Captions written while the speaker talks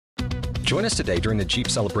Join us today during the Jeep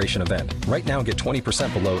Celebration event. Right now, get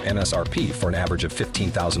 20% below MSRP for an average of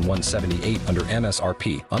 $15,178 under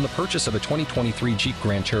MSRP on the purchase of a 2023 Jeep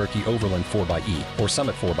Grand Cherokee Overland 4xE or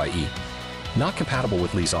Summit 4xE. Not compatible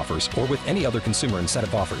with lease offers or with any other consumer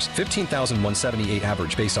incentive offers. $15,178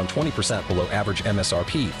 average based on 20% below average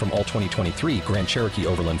MSRP from all 2023 Grand Cherokee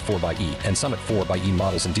Overland 4xE and Summit 4xE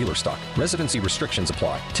models in dealer stock. Residency restrictions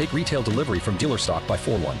apply. Take retail delivery from dealer stock by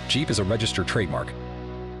 4/1. Jeep is a registered trademark.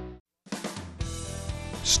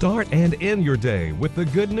 Start and end your day with the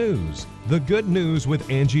good news. The Good News with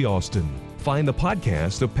Angie Austin. Find the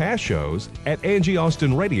podcast of past shows at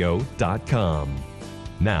angieaustinradio.com.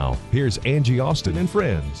 Now, here's Angie Austin and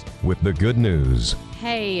friends with the good news.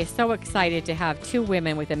 Hey, so excited to have two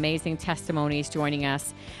women with amazing testimonies joining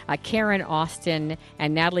us, Karen Austin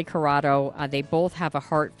and Natalie Corrado. They both have a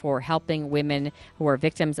heart for helping women who are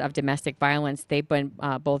victims of domestic violence. They've been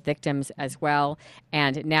both victims as well.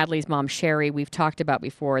 And Natalie's mom, Sherry, we've talked about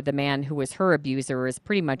before, the man who was her abuser is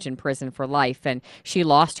pretty much in prison for life. And she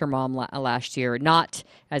lost her mom last year, not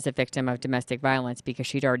as a victim of domestic violence because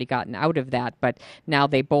she'd already gotten out of that. But now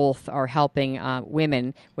they both are helping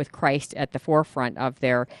women with Christ at the forefront of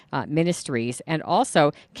their ministries. And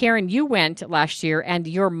also, Karen, you went last year, and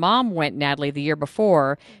your mom went, Natalie, the year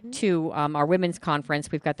before to our women's conference.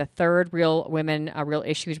 We've got the third Real Women, Real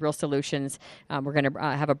Issues, Real Solutions. We're going to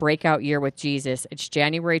have a breakout year with Jesus. It's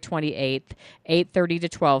January 28th, 8:30 to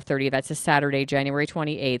 12:30. That's a Saturday, January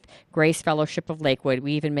 28th. Grace Fellowship of Lakewood.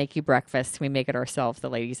 We even make you breakfast. We make it ourselves, the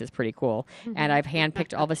ladies. It's pretty cool. And I've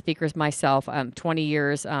handpicked all the speakers myself, 20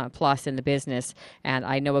 years plus in the business, and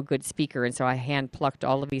I know a good speaker, and so I hand-plucked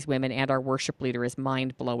all of these women, and our worship leader is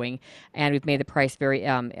mind-blowing, and we've made the price very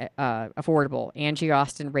affordable.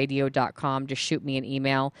 AngieAustinRadio.com. Just shoot me an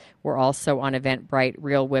email. We're also on Eventbrite.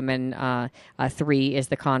 Real Women 3 is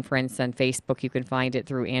the conference, and Facebook. You can find it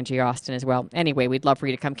through Angie Austin as well. Anyway, we'd love for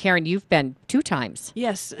you to come. Karen, you've been 2 times.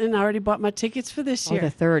 Yes, and I already bought my tickets for this year. Oh,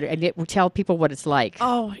 the third. And tell people what it's like.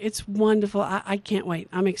 Oh, it's wonderful. I can't wait.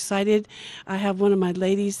 I'm excited. I have one of my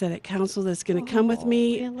ladies that at council that's going to come with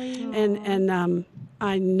me, really? and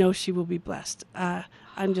I know she will be blessed.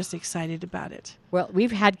 I'm just excited about it. Well,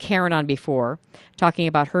 we've had Karen on before talking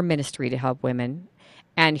about her ministry to help women,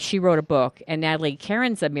 and she wrote a book. And Natalie,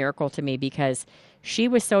 Karen's a miracle to me because she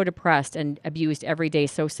was so depressed and abused every day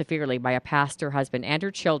so severely by a pastor husband and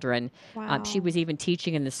her children. Wow. She was even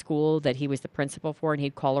teaching in the school that he was the principal for, and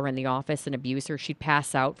he'd call her in the office and abuse her. She'd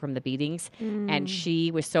pass out from the beatings, and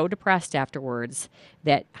she was so depressed afterwards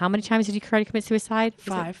that how many times did you try to commit suicide?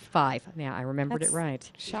 5. 5. Yeah, I remembered That's it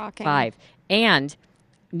right. shocking. 5. And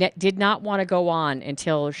did not want to go on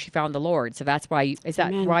until she found the Lord. So that's why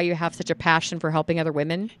Amen. why you have such a passion for helping other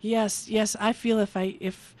women? Yes. I feel if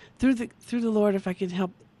through the Lord, if I could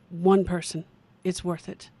help one person, it's worth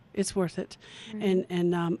it. It's worth it. Right.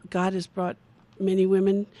 And God has brought many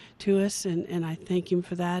women to us, and I thank Him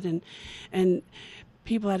for that. And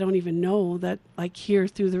people I don't even know that like hear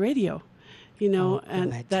through the radio,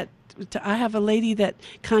 and good. that. I have a lady that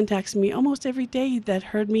contacts me almost every day that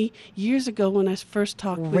heard me years ago when I first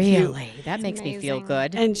talked with you. Really? That makes me feel amazing.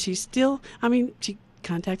 good. And she's still, she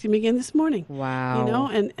contacted me again this morning. Wow.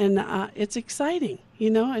 And it's exciting.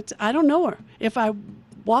 I don't know her. If I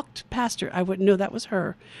walked past her, I wouldn't know that was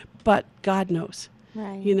her, but God knows.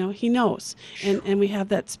 Right. He knows. And we have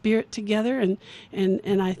that spirit together, and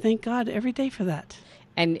I thank God every day for that.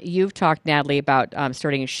 And you've talked, Natalie, about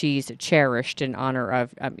starting She's Cherished in honor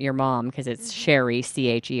of your mom, because it's Sherry,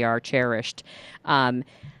 Cher, Cherished. And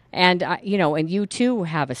you too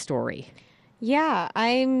have a story. Yeah,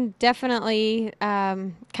 I'm definitely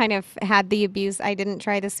kind of had the abuse. I didn't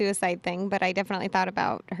try the suicide thing, but I definitely thought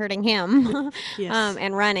about hurting him Yes.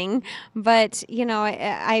 and running. But,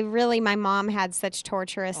 I really, my mom had such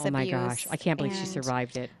torturous abuse. Oh, my gosh. I can't believe she and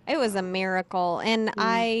survived it. It was a miracle. And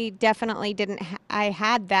I definitely didn't, I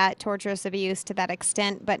had that torturous abuse to that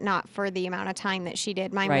extent, but not for the amount of time that she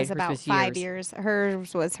did. Mine Right, was hers about was 5 years. years.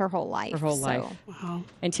 Hers was her whole life. Her whole so. life. Wow.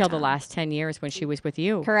 Until the last 10 years when she was with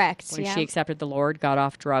you. Correct. When yeah. she accepted the Lord, got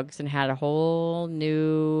off drugs, and had a whole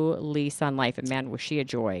new lease on life. And man, was she a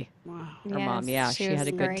joy. Wow. Her mom, yeah. She was had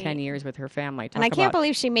a good great. 10 years with her family. And I can't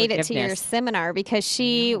believe she made it to your seminar, because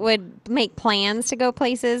she would make plans to go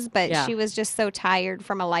places, but she was just so tired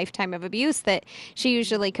from a lifetime of abuse that she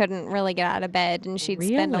usually couldn't really get out of bed, and she'd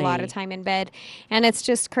spend a lot of time in bed. And it's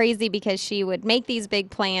just crazy because she would make these big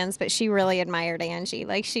plans, but she really admired Angie.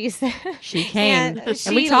 Like she came. And we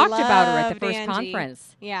she talked about her at the loved first Angie.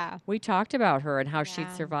 conference. Yeah. We talked about her and how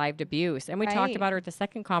she'd survived abuse. And we talked about her at the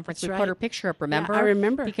second conference. That's we put her picture up, remember? Yeah, I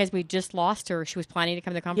remember. Because we just lost her. She was planning to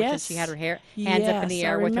come to the conference and she had her hands up in the Yes,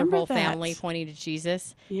 air I with her whole remember family that. pointing to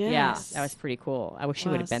Jesus. Yes. Yeah, that was pretty cool. I wish she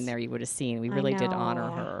would have been there. You would have seen. We really did honor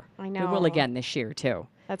her. I know. We will again this year, too.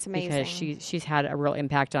 That's amazing. Because she's had a real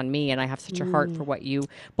impact on me, and I have such a heart for what you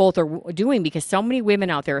both are doing, because so many women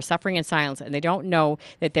out there are suffering in silence, and they don't know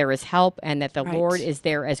that there is help and that the Lord is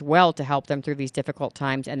there as well to help them through these difficult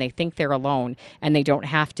times, and they think they're alone, and they don't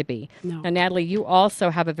have to be. No. Now, Natalie, you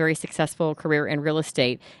also have a very successful career in real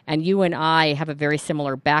estate, and you and I have a very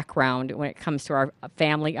similar background when it comes to our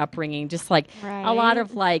family upbringing, just like a lot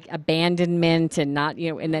of like abandonment and not,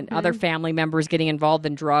 and then other family members getting involved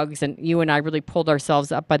in drugs, and you and I really pulled ourselves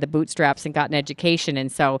up by the bootstraps and got an education.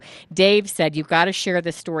 And so Dave said, you've got to share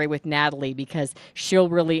this story with Natalie because she'll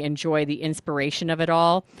really enjoy the inspiration of it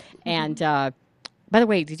all. And by the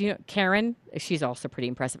way, did you know Karen? She's also pretty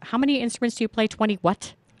impressive. How many instruments do you play? 20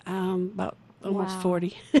 what? About almost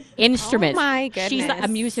 40 instruments. Oh my goodness. She's a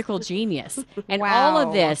musical genius. And all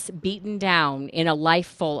of this beaten down in a life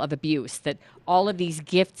full of abuse, that all of these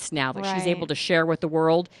gifts now that she's able to share with the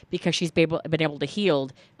world because she's been able to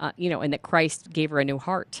heal, and that Christ gave her a new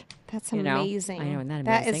heart. That's amazing. I know, isn't that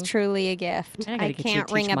amazing? That is truly a gift. I can't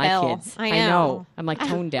teach ring a my bell. kids. I know. I'm like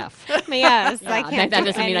tone deaf. Yes, I can't. That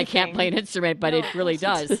doesn't mean I can't play an instrument, but it really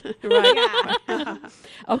does.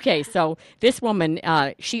 Okay, so this woman,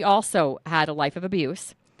 she also had a life of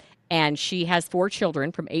abuse, and she has 4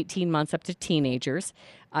 children from 18 months up to teenagers.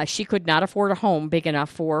 She could not afford a home big enough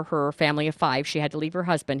for her family of 5. She had to leave her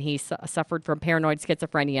husband. He suffered from paranoid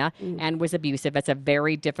schizophrenia and was abusive. That's a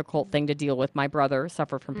very difficult thing to deal with. My brother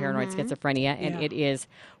suffered from paranoid schizophrenia, and it is,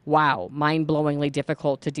 mind-blowingly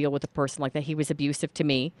difficult to deal with a person like that. He was abusive to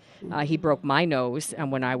me. He broke my nose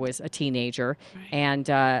when I was a teenager, and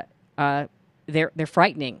they're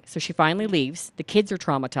frightening. So she finally leaves. The kids are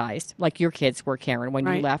traumatized, like your kids were, Karen, when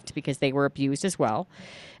you left, because they were abused as well.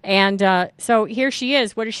 And so here she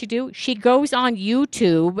is. What does she do? She goes on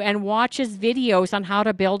YouTube and watches videos on how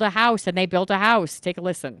to build a house, and they built a house. Take a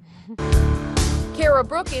listen. Kara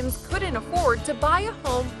Brookins couldn't afford to buy a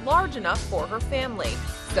home large enough for her family.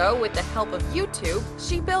 So with the help of YouTube,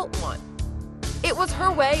 she built one. It was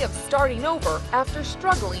her way of starting over after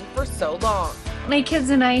struggling for so long. My kids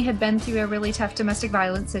and I had been through a really tough domestic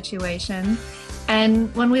violence situation.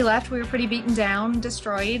 And when we left, we were pretty beaten down,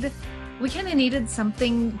 destroyed. We kind of needed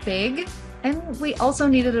something big, and we also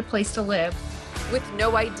needed a place to live. With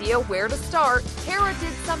no idea where to start, Kara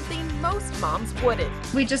did something most moms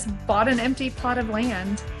wouldn't. We just bought an empty plot of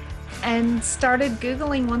land and started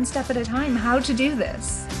Googling one step at a time how to do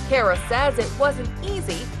this. Kara says it wasn't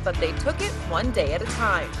easy, but they took it one day at a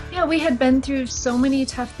time. Yeah, we had been through so many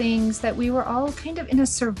tough things that we were all kind of in a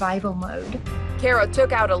survival mode. Kara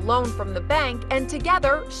took out a loan from the bank, and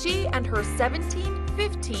together, she and her 17,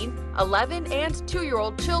 15, 11, and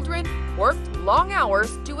 2-year-old children worked long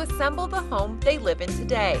hours to assemble the home they live in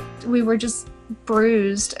today. We were just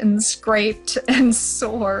bruised and scraped and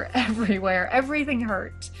sore everywhere. Everything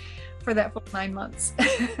hurt for that full 9 months.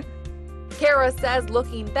 Kara says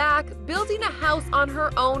looking back, building a house on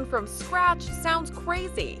her own from scratch sounds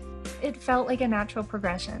crazy. It felt like a natural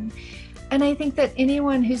progression. And I think that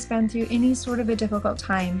anyone who's been through any sort of a difficult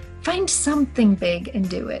time, find something big and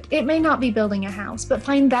do it. It may not be building a house, but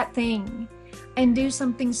find that thing and do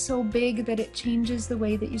something so big that it changes the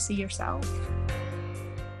way that you see yourself.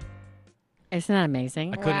 Isn't that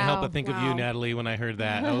amazing? I couldn't help but think of you, Natalie, when I heard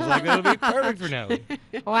that. I was like, that would be perfect for Natalie.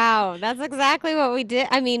 Wow, that's exactly what we did.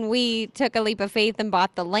 I mean, we took a leap of faith and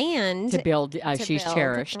bought the land. To build, she's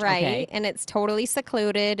cherished. Right, okay. And it's totally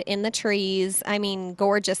secluded in the trees. I mean,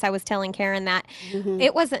 gorgeous. I was telling Karen that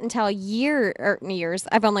it wasn't until years,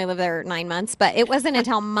 I've only lived there 9 months, but it wasn't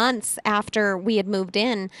until months after we had moved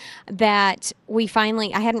in that we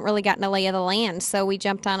finally, I hadn't really gotten a lay of the land, so we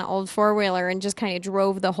jumped on an old four-wheeler and just kind of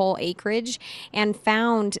drove the whole acreage and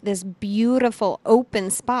found this beautiful open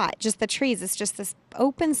spot, just the trees. It's just this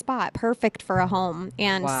open spot, perfect for a home.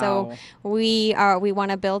 And so we want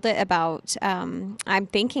to build it about, I'm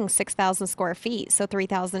thinking 6,000 square feet. So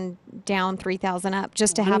 3,000 down, 3,000 up,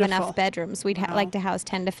 just to have enough bedrooms. We'd like to house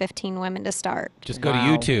 10 to 15 women to start. Just go to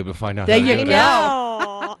YouTube to find out There how to you do it.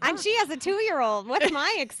 No. And she has a 2-year-old. What's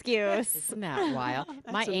my excuse? Isn't that wild?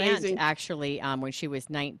 My amazing. aunt actually, when she was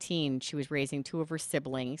 19, she was raising 2 of her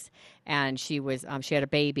siblings, and she had a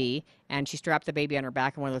baby, and she strapped the baby on her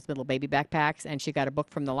back in one of those little baby backpacks, and she got a book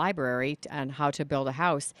from the library on how to build a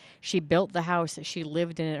house. She built the house. She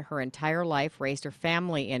lived in it her entire life, raised her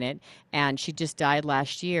family in it, and she just died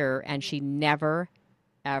last year, and she never,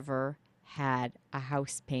 ever had a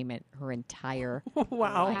house payment her entire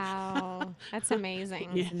Wow. That's amazing.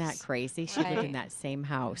 Isn't that crazy? She lived in that same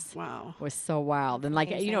house. Wow. It was so wild. And like,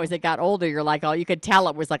 you know, as it got older, you're like, oh, you could tell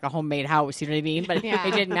it was like a homemade house. You know what I mean? But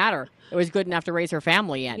it didn't matter. It was good enough to raise her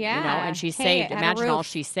family in, you know, and she saved. Imagine all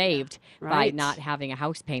she saved by not having a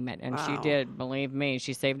house payment. And she did, believe me,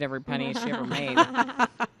 she saved every penny she ever made.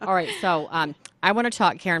 All right. So I want to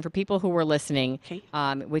talk, Karen, for people who were listening,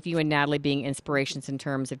 with you and Natalie being inspirations in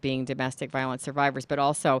terms of being domestic violence survivors, but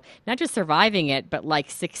also not just surviving it, but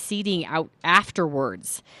like succeeding out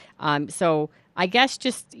afterwards. So I guess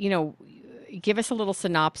just, you know, give us a little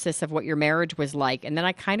synopsis of what your marriage was like. And then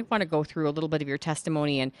I kind of want to go through a little bit of your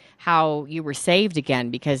testimony and how you were saved again,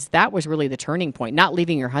 because that was really the turning point. Not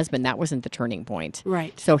leaving your husband, that wasn't the turning point.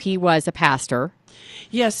 Right. So he was a pastor.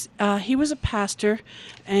 Yes, he was a pastor.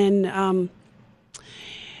 And,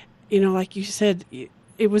 you know, like you said,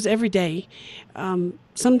 it was every day.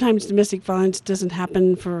 Sometimes domestic violence doesn't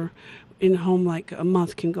happen in a home, like a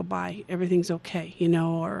month can go by. Everything's okay, you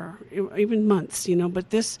know, or even months, you know.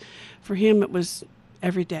 But this, for him, it was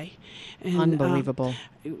every day. And, unbelievable.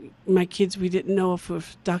 My kids, we didn't know if it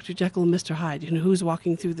was Dr. Jekyll and Mr. Hyde, you know, who's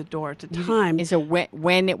walking through the door at the time. So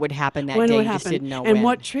when it would happen that day, you just didn't know and when.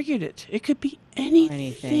 what triggered it. It could be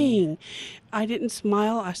anything. I didn't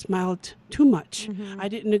smile. I smiled too much. I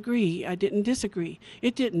didn't agree. I didn't disagree.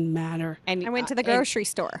 It didn't matter. And I went to the grocery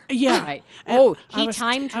store. Yeah. Right. And he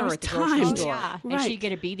timed her at the grocery store. Yeah. And she'd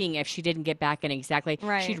get a beating if she didn't get back in exactly.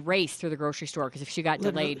 Right. She'd race through the grocery store because if she got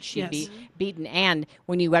delayed, she'd be Yes. beaten. And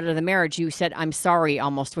when you got out of the marriage, you said, I'm sorry,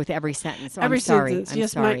 almost with every sentence. Every I'm sorry. sentence. I'm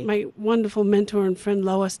Yes, sorry. my wonderful mentor and friend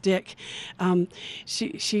Lois Dick,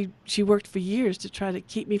 she worked for years to try to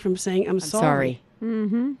keep me from saying I'm sorry.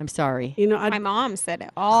 Mm-hmm. I'm sorry. You know, My mom said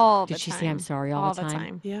it all the time. Did she say I'm sorry all the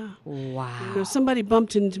time? Yeah. Wow. You know, somebody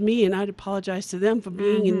bumped into me, and I'd apologize to them for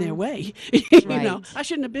being in their way. You know, I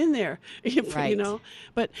shouldn't have been there. You know,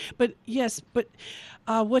 but yes, but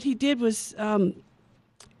what he did was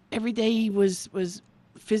every day he was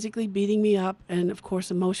physically beating me up, and of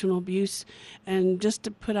course emotional abuse. And just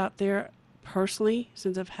to put out there personally,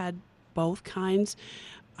 since I've had both kinds,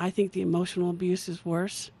 I think the emotional abuse is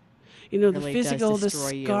worse. You know, Really the physical, the destroy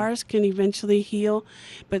you. scars can eventually heal,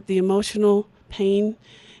 but the emotional pain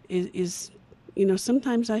is, you know,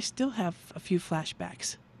 sometimes I still have a few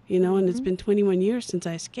flashbacks, you know, and it's been 21 years since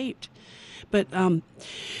I escaped. But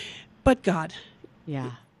God.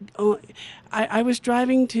 Yeah. I was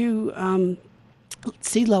driving to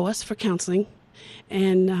see Lois for counseling,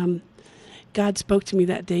 and God spoke to me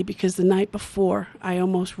that day because the night before I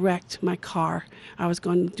almost wrecked my car. I was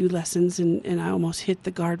going to do lessons, and I almost hit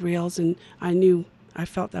the guardrails, and I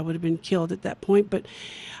felt I would have been killed at that point, but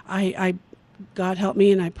God helped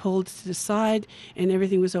me, and I pulled to the side, and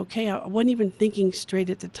everything was okay. I wasn't even thinking straight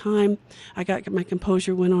at the time. I got my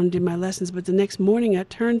composure, went on and did my lessons, but the next morning I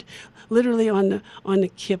turned literally on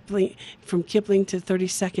the Kipling, from Kipling to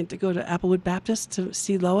 32nd to go to Applewood Baptist to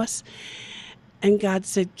see Lois, and God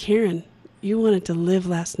said, Karen, you wanted to live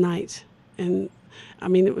last night. And I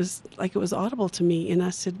mean, it was like it was audible to me. And I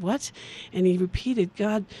said, what? And he repeated,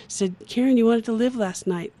 God said, Karen, you wanted to live last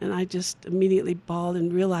night. And I just immediately bawled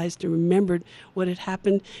and realized and remembered what had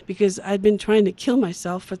happened, because I'd been trying to kill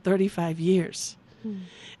myself for 35 years.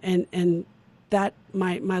 And that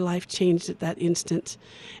my life changed at that instant,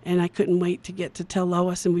 and I couldn't wait to get to tell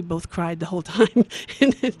Lois, and we both cried the whole time.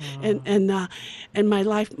 and my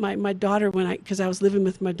life, my daughter, because I was living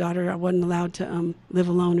with my daughter, I wasn't allowed to live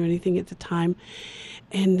alone or anything at the time,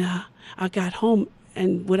 and I got home,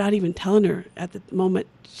 and without even telling her, at the moment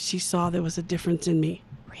she saw there was a difference in me.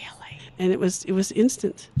 Really? And it was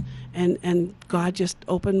instant, and God just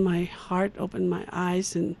opened my heart, opened my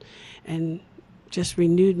eyes, and just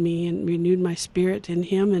renewed me and renewed my spirit in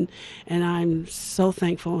him, and I'm so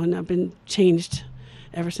thankful, and I've been changed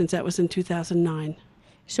ever since. That was in 2009.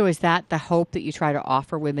 So is that the hope that you try to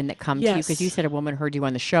offer women that come to you? Yes. Because you said a woman heard you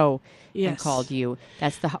on the show and Yes. called you.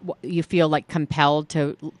 That's you feel like compelled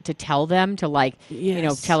to tell them, to like, you know,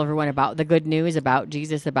 Yes. tell everyone about the good news, about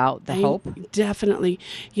Jesus, about the hope? Definitely.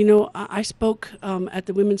 You know, I spoke at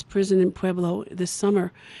the women's prison in Pueblo this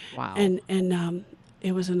summer. Wow. And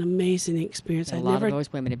it was an amazing experience. A I'd lot never of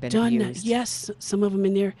those women have been done abused. that. Yes, some of them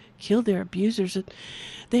in there killed their abusers. And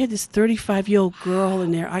they had this 35-year-old girl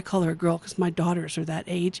in there. I call her a girl because my daughters are that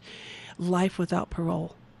age. Life without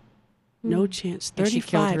parole. No chance. 35. And she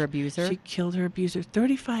killed her abuser? She killed her abuser.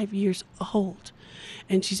 35 years old.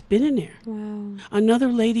 And she's been in there. Wow. Another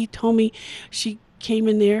lady told me she came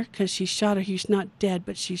in there because she shot her. He's not dead,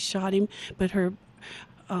 but she shot him. But her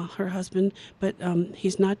her husband, but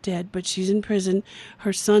he's not dead, but she's in prison.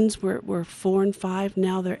 Her sons were 4 and 5.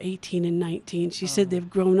 Now they're 18 and 19. She said they've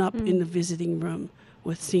grown up in the visiting room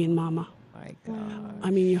with seeing Mama. My God. I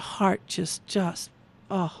mean, your heart just,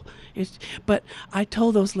 but I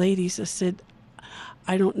told those ladies, I said,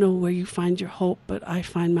 I don't know where you find your hope, but I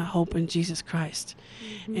find my hope in Jesus Christ.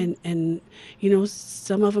 And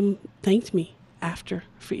some of them thanked me after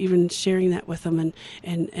for even sharing that with them.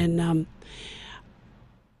 And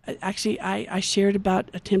actually, I shared about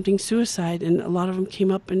attempting suicide, and a lot of them came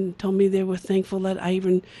up and told me they were thankful that I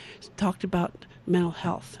even talked about mental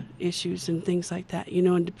health issues and things like that,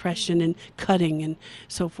 and depression and cutting and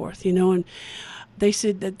so forth, and they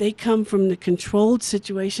said that they come from the controlled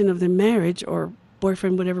situation of their marriage or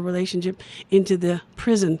boyfriend, whatever relationship, into the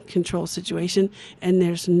prison control situation, and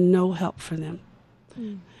there's no help for them.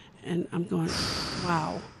 And I'm going,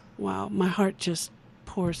 wow, my heart just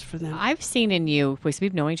pours for them. I've seen in you, because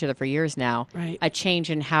we've known each other for years now, right, a change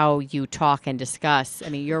in how you talk and discuss. I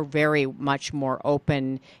mean, you're very much more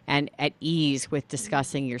open and at ease with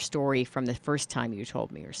discussing your story from the first time you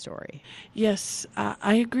told me your story. Yes,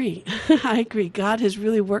 I agree. I agree. God has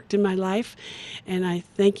really worked in my life, and I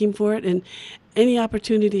thank Him for it. And any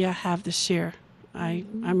opportunity I have to share,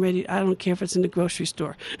 I'm ready. I don't care if it's in the grocery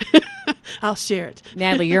store. I'll share it.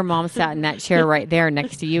 Natalie, your mom sat in that chair right there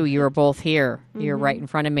next to you. You were both here. You were right in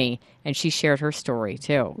front of me. And she shared her story,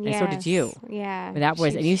 too. Yes. And so did you. Yeah. That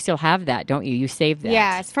was, and you still have that, don't you? You saved that.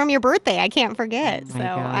 Yeah, it's from your birthday. I can't forget. Oh so my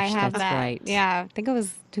gosh, I have that's that. right. Yeah, I think it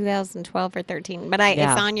was 2012 or 13. But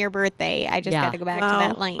it's on your birthday. I just got to go back to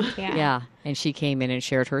that link. Yeah. Yeah. And she came in and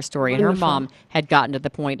shared her story. And her mom had gotten to the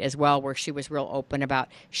point as well where she was real open about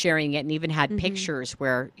sharing it, and even had pictures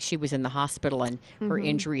where she was in the hospital and her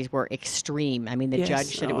injuries were extreme. I mean, the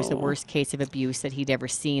judge said it was the worst case of abuse that he'd ever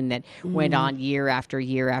seen, that went on year after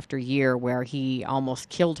year after year, where he almost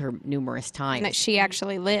killed her numerous times. And that she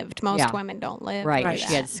actually lived. Most women don't live. Right.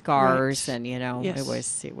 She had scars, and, it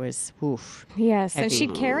was oof. Yes. Heavy. And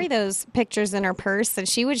she'd carry those pictures in her purse, and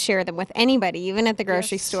she would share them with anybody, even at the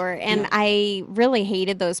grocery store. And I really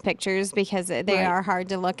hated those pictures because they are hard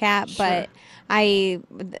to look at. Sure. But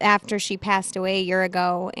after she passed away a year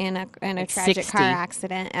ago in a tragic 60. car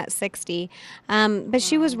accident at 60, but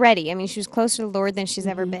she was ready. I mean, she was closer to the Lord than she's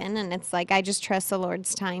ever been. And it's like, I just trust the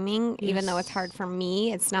Lord's timing, even though it's hard for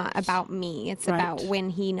me. It's not about me. It's about when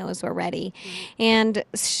He knows we're ready. And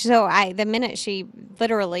so the minute she,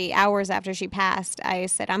 literally hours after she passed, I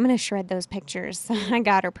said, I'm going to shred those pictures. I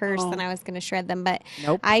got her purse and I was going to shred them. But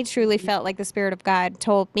I truly felt like the Spirit of God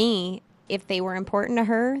told me, if they were important to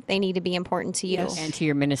her, they need to be important to you. Yes. And to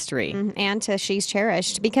your ministry. And to She's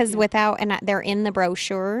Cherished. Because and they're in the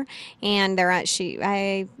brochure, and they're at,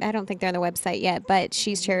 I don't think they're on the website yet, but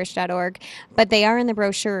she'scherished.org. But they are in the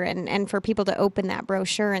brochure, and for people to open that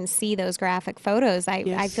brochure and see those graphic photos,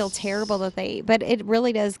 I feel terrible but it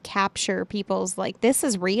really does capture people's, like, this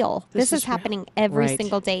is real. This is happening every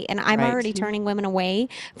single day. And I'm already turning women away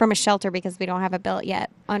from a shelter because we don't have it built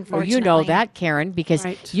yet, unfortunately. Well, you know that, Karen, because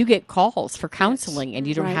you get calls for counseling and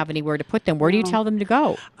you don't have anywhere to put them. Where do you tell them to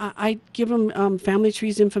go? I give them Family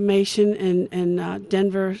Trees information and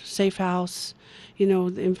Denver Safe House,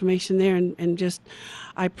 the information there, and just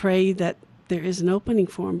I pray that there is an opening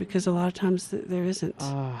for them, because a lot of times there isn't.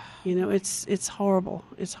 It's horrible.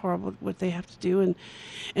 It's horrible what they have to do,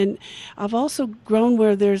 and I've also grown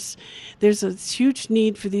where there's a huge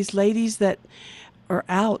need for these ladies that are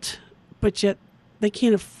out, but yet they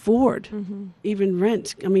can't afford even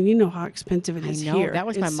rent. I mean, you know how expensive it is here. I know. That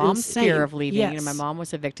was my mom's fear of leaving. Yes. My mom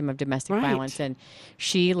was a victim of domestic violence, and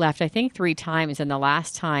she left, I think, 3 times. And the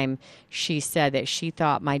last time she said that she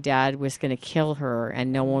thought my dad was going to kill her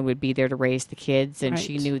and no one would be there to raise the kids. And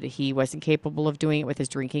she knew that he wasn't capable of doing it with his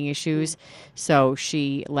drinking issues. So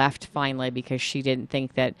she left finally because she didn't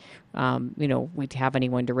think that, we'd have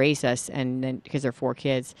anyone to raise us, and then because there are 4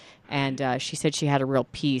 kids. And she said she had a real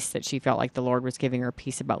peace, that she felt like the Lord was giving her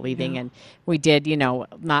peace about leaving. And we did,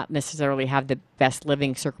 not necessarily have the best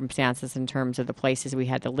living circumstances in terms of the places we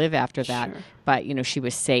had to live after that. But, she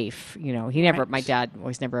was safe. My dad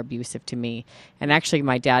was never abusive to me. And actually,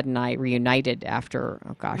 my dad and I reunited after,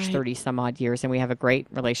 30 some odd years. And we have a great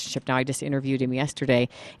relationship now. I just interviewed him yesterday.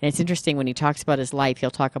 And it's interesting, when he talks about his life, he'll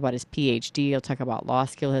talk about his PhD, he'll talk about law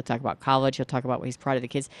school, he'll talk about college, he'll talk about what he's proud of the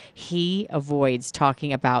kids. He avoids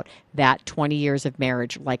talking about that 20 years of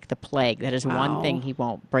marriage like the plague. That is one thing he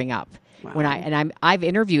won't bring up. Wow. I've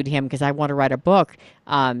interviewed him because I want to write a book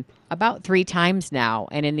about 3 times now,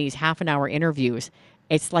 and in these half-an-hour interviews,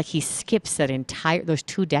 it's like he skips those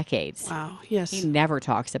 2 decades. Wow. Yes. He never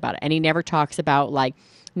talks about it, and he never talks about, like,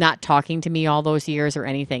 not talking to me all those years or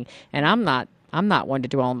anything. And I'm not I'm not one to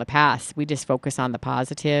dwell on the past. We just focus on the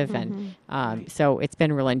positive. And so it's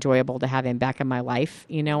been really enjoyable to have him back in my life,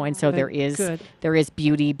 and so there is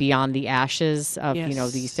beauty beyond the ashes of,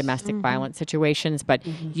 these domestic violence situations. But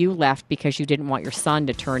you left because you didn't want your son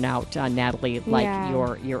to turn out, Natalie, like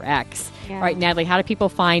your ex. Yeah. All right, Natalie, how do people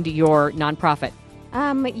find your nonprofit?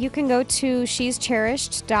 You can go to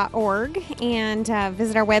she'scherished.org and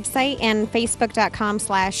visit our website and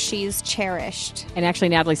facebook.com/she'scherished. And actually,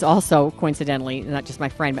 Natalie's also, coincidentally, not just my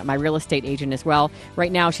friend, but my real estate agent as well.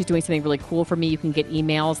 Right now, she's doing something really cool for me. You can get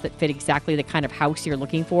emails that fit exactly the kind of house you're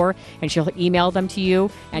looking for, and she'll email them to you.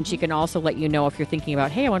 And she can also let you know if you're thinking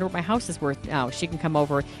about, hey, I wonder what my house is worth now. She can come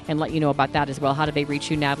over and let you know about that as well. How do they reach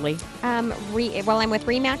you, Natalie? I'm with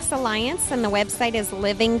RE/MAX Alliance, and the website is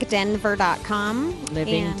livingdenver.com.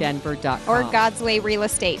 livingdenver.com. Or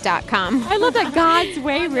godswayrealestate.com. I love that,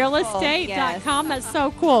 godswayrealestate.com. That's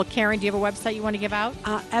so cool. Karen, do you have a website you want to give out?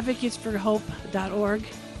 Advocatesforhope.org.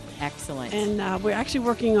 Excellent. And we're actually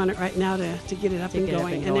working on it right now to get it up and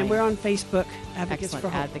going. And then we're on Facebook, Advocates for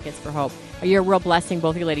Hope. Advocates for Hope. You're a real blessing,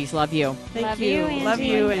 both of you ladies. Love you. Thank you. Love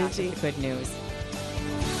you, Angie. Good news.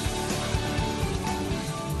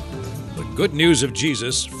 The good news of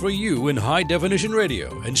Jesus for you in high-definition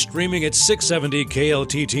radio and streaming at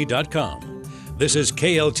 670kltt.com. This is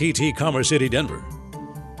KLTT Commerce City, Denver.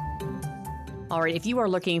 All right, if you are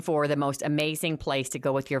looking for the most amazing place to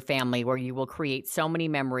go with your family where you will create so many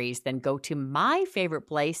memories, then go to my favorite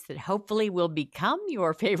place that hopefully will become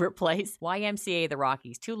your favorite place, YMCA The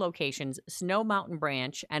Rockies. 2 locations, Snow Mountain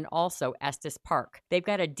Branch and also Estes Park. They've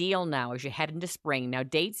got a deal now as you head into spring. Now,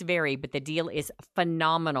 dates vary, but the deal is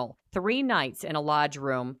phenomenal. 3 nights in a lodge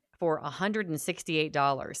room for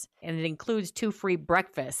 $168, and it includes 2 free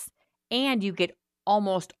breakfasts, and you get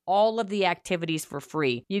almost all of the activities for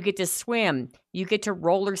free. You get to swim. You get to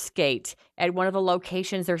roller skate. At one of the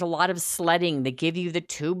locations, there's a lot of sledding. They give you the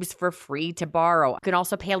tubes for free to borrow. You can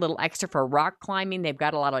also pay a little extra for rock climbing. They've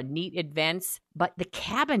got a lot of neat events. But the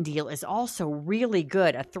cabin deal is also really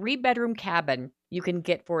good. A 3-bedroom cabin you can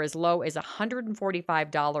get for as low as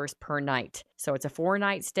 $145 per night. So it's a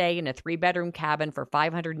 4-night stay in a 3-bedroom cabin for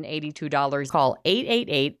 $582. Call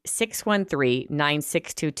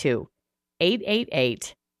 888-613-9622.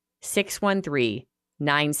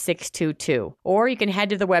 888-613-9622. Or you can head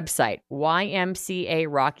to the website,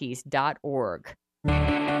 ymcarockies.org.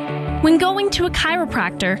 When going to a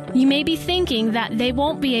chiropractor, you may be thinking that they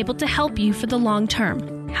won't be able to help you for the long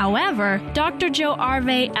term. However, Dr. Joe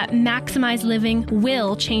Arve at Maximize Living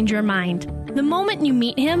will change your mind. The moment you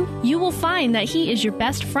meet him, you will find that he is your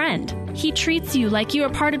best friend. He treats you like you are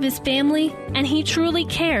part of his family, and he truly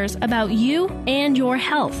cares about you and your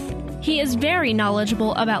health. He is very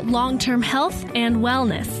knowledgeable about long-term health and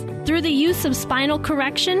wellness. Through the use of spinal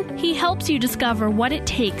correction, he helps you discover what it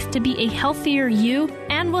takes to be a healthier you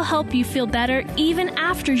and will help you feel better even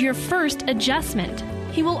after your first adjustment.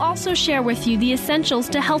 He will also share with you the essentials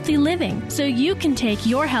to healthy living so you can take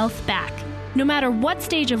your health back. No matter what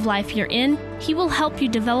stage of life you're in, he will help you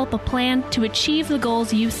develop a plan to achieve the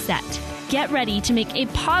goals you set. Get ready to make a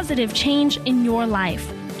positive change in your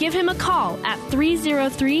life. Give him a call at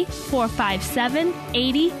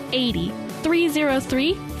 303-457-8080,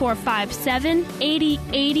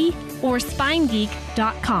 303-457-8080, or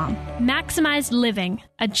spinegeek.com. Maximized Living.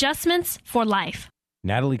 Adjustments for life.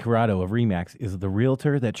 Natalie Corrado of RE/MAX is the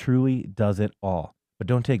realtor that truly does it all. But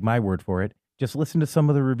don't take my word for it. Just listen to some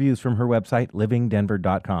of the reviews from her website,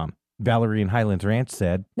 livingdenver.com. Valerie in Highlands Ranch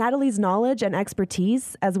said, Natalie's knowledge and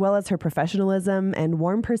expertise, as well as her professionalism and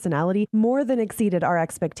warm personality, more than exceeded our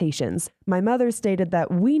expectations. My mother stated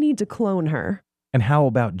that we need to clone her. And how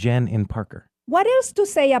about Jen in Parker? What else to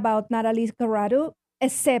say about Natalie Corrado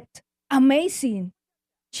except amazing?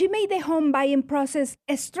 She made the home buying process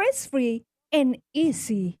stress-free and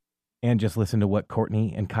easy. And just listen to what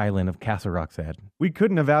Courtney and Kylan of Castle Rock said. We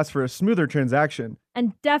couldn't have asked for a smoother transaction.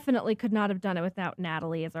 And definitely could not have done it without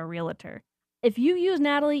Natalie as our realtor. If you use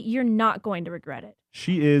Natalie, you're not going to regret it.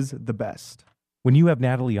 She is the best. When you have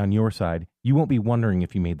Natalie on your side, you won't be wondering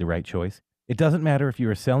if you made the right choice. It doesn't matter if you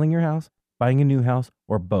are selling your house, buying a new house,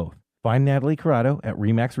 or both. Find Natalie Corrado at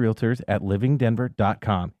RE/MAX Realtors at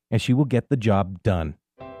livingdenver.com, and she will get the job done.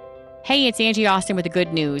 Hey, it's Angie Austin with the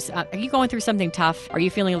good news. Are you going through something tough? Are you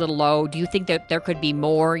feeling a little low? Do you think that there could be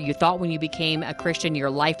more? You thought when you became a Christian, your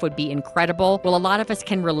life would be incredible? Well, a lot of us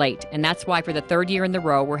can relate. And that's why for the 3rd year in the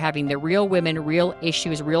row, we're having the Real Women, Real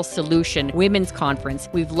Issues, Real Solution Women's Conference.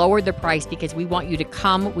 We've lowered the price because we want you to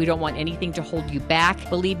come. We don't want anything to hold you back.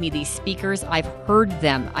 Believe me, these speakers, I've heard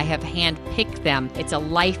them. I have handpicked them. It's a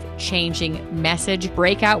life-changing message.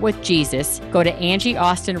 Break out with Jesus. Go to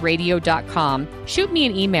AngieAustinRadio.com. Shoot me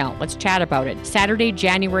an email. Let's let's chat about it. Saturday,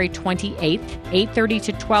 January 28th, 8:30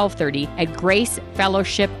 to 12:30 at Grace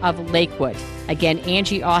Fellowship of Lakewood. Again,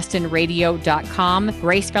 AngieAustinRadio.com.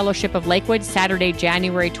 Grace Fellowship of Lakewood, Saturday,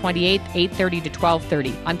 January 28th, 8:30 to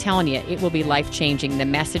 12:30. I'm telling you, it will be life-changing. The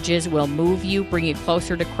messages will move you, bring you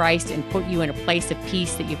closer to Christ, and put you in a place of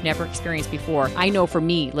peace that you've never experienced before. I know for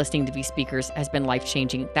me, listening to these speakers has been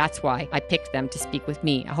life-changing. That's why I picked them to speak with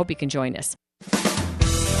me. I hope you can join us.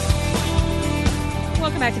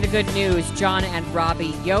 Welcome back to the good news. John and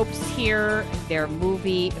Robbie Yopes here. Their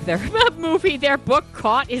book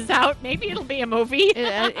Caught is out. Maybe it'll be a movie.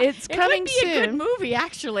 It's coming soon. It would be a good movie,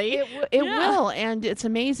 actually. It will, and it's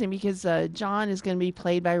amazing because John is going to be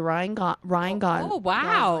played by Ryan Gosling. Oh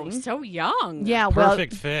wow, so young. Yeah,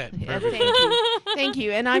 perfect fit. Thank you, thank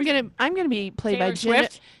you. And I'm gonna be played by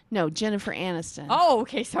Jennifer Aniston. Oh,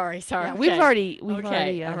 okay. Sorry. Yeah, okay. we've already all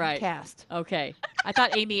right. cast. Okay, I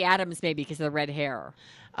thought Amy Adams maybe because of the red hair.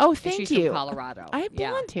 Oh, thank She's you. From Colorado. I have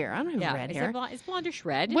blonde hair. I don't have red hair. Is blonde or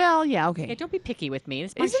shred? Well, yeah, okay. Yeah, don't be picky with me.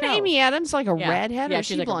 Isn't Amy Adams like a redhead? Yeah, or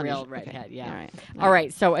she's like a real redhead. Okay. Yeah. All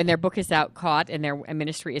right. So, and their book is out, Caught, and their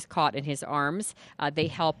ministry is Caught in His Arms. They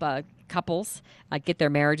help couples get their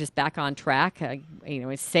marriages back on track,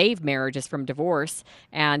 save marriages from divorce.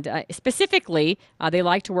 And specifically, they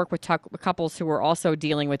like to work with couples who are also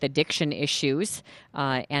dealing with addiction issues.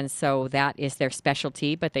 And so that is their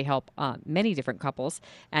specialty, but they help many different couples.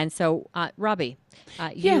 And so, Robbie,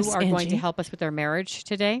 yes, you are Angie. going to help us with our marriage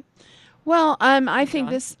today? Well, I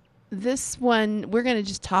think this one, we're going to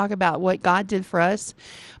just talk about what God did for us.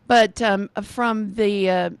 But from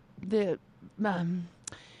the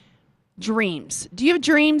dreams. Do you have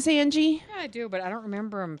dreams, Angie? Yeah, I do, but I don't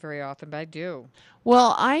remember them very often, but I do.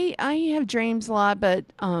 Well, I have dreams a lot, but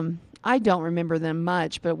I don't remember them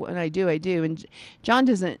much. But when I do, I do. And John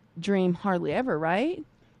doesn't dream hardly ever, right?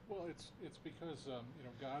 Well, it's because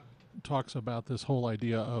God talks about this whole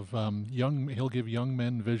idea of he'll give young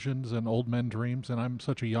men visions and old men dreams, and I'm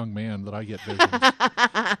such a young man that I get visions.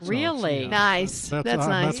 Really? Nice. That's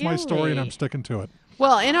nice. That's my story, and I'm sticking to it.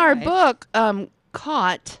 Well, in our book,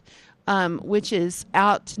 Caught, which is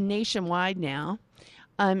out nationwide now.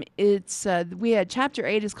 It's we had chapter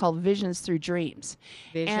 8 is called Visions Through Dreams.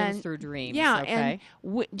 Visions Through Dreams. Yeah, okay.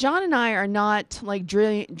 And John and I are not like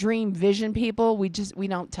dream vision people. We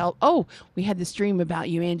don't tell. Oh, we had this dream about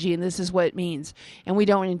you, Angie, and this is what it means. And we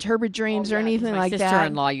don't interpret dreams or anything like that. My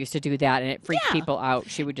sister-in-law used to do that, and it freaked people out.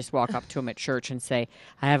 She would just walk up to him at church and say,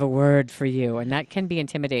 "I have a word for you," and that can be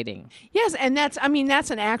intimidating. Yes, and that's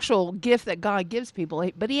an actual gift that God gives people,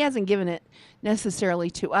 but He hasn't given it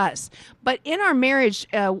necessarily to us. But in our marriage,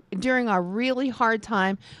 during our really hard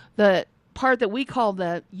time, the part that we call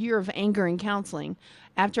the year of anger and counseling,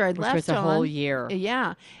 after I left, which was a whole year.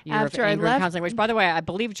 Yeah, after I left, counseling. Which, by the way, I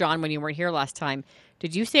believe, John, when you weren't here last time,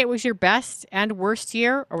 did you say it was your best and worst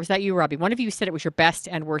year, or was that you, Robbie? One of you said it was your best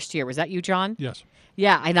and worst year. Was that you, John? Yes.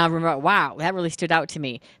 Yeah, I now remember. Wow, that really stood out to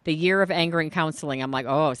me. The year of anger and counseling. I'm like,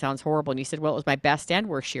 oh, it sounds horrible. And you said, well, it was my best and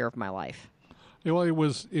worst year of my life. Well, it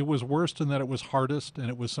was worst in that it was hardest, and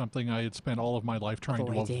it was something I had spent all of my life trying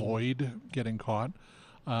to avoid getting caught.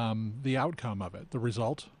 The outcome of it, the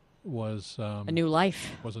result, was a new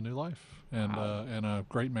life. Was a new life, and a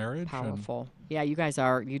great marriage. Powerful. Yeah, you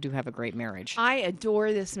do have a great marriage. I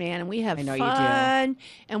adore this man, and we have fun, you do.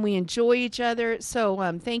 And we enjoy each other.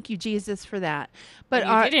 So thank you, Jesus, for that. But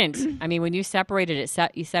you didn't. I mean, when you separated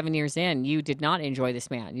at 7 years in, you did not enjoy this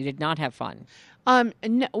man. You did not have fun.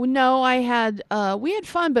 No, I had, we had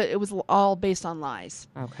fun, but it was all based on lies.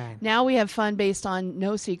 Okay. Now we have fun based on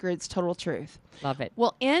no secrets, total truth. Love it.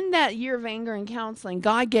 Well, in that year of anger and counseling,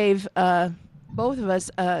 God gave both of us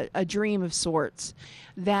a dream of sorts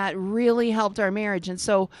that really helped our marriage. And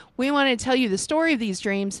so we want to tell you the story of these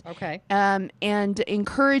dreams. Okay. And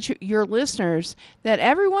encourage your listeners that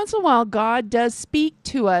every once in a while, God does speak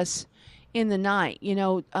to us in the night.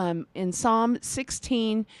 In Psalm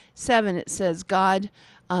 16:7, it says, God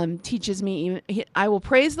teaches me, I will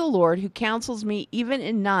praise the Lord who counsels me even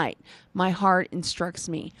in night. My heart instructs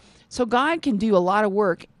me. So God can do a lot of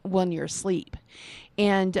work when you're asleep.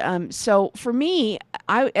 And so for me,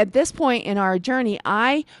 at this point in our journey,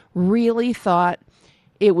 I really thought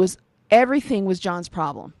everything was John's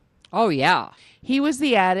problem. Oh, yeah. He was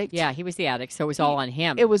the addict. Yeah, he was the addict, so it was all on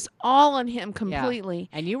him. It was all on him completely.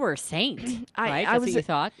 Yeah. And you were a saint, right? That's what you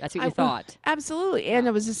thought? That's what you thought. Absolutely. And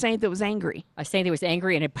it was a saint that was angry. A saint that was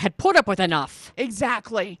angry and had put up with enough.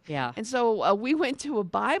 Exactly. Yeah. And so we went to a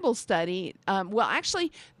Bible study.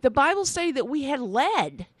 Actually, the Bible study that we had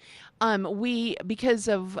led we, because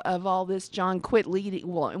of all this, John quit leading.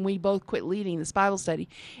 Well, and we both quit leading this Bible study,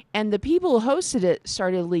 and the people who hosted it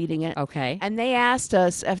started leading it. Okay. And they asked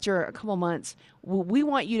us after a couple months, we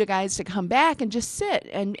want you guys to come back and just sit,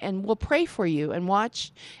 and we'll pray for you and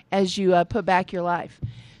watch as you put back your life.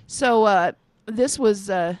 So this was,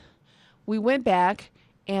 we went back,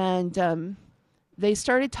 and they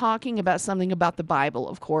started talking about something about the Bible,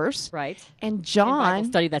 of course. Right. And John... In Bible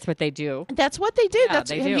study, that's what they do. That's what they do. Yeah,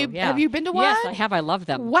 they do. Have you been to one? Yes, I have. I love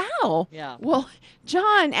them. Wow. Yeah. Well,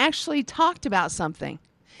 John actually talked about something.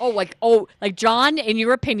 Like John, in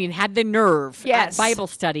your opinion, had the nerve Yes. at Bible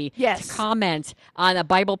study Yes. to comment on a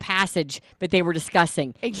Bible passage that they were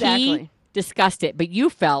discussing. Exactly. He discussed it, but you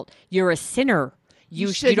felt you're a sinner.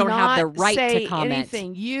 You don't have the right to comment.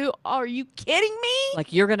 Anything. Are you kidding me?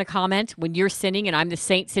 Like you're going to comment when you're sinning and I'm the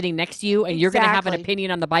saint sitting next to you and you're going to have an opinion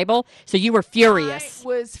on the Bible? So you were furious. I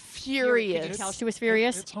was furious. Could you tell she was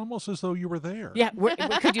furious? It's almost as though you were there. Yeah.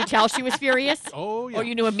 Could you tell she was furious? Oh, yeah. Or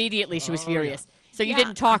you knew immediately she was furious? Yeah. So you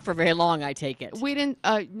didn't talk for very long, I take it. We didn't.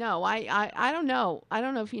 No, I don't know. I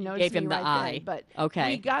don't know if he noticed gave him me the right eye. then, but Okay.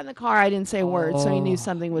 we got in the car. I didn't say a word, so he knew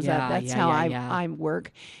something was up. That's how I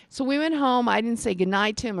work. So we went home. I didn't say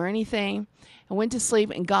goodnight to him or anything. I went to sleep,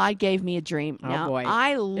 and God gave me a dream. Oh, now, boy.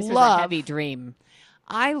 This love was a heavy dream.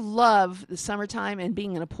 I love the summertime and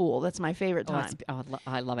being in a pool. That's my favorite time.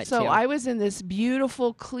 I love it, So too. I was in this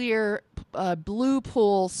beautiful, clear, blue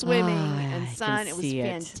pool swimming and sun. It was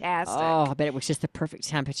fantastic. Oh, I bet it was just the perfect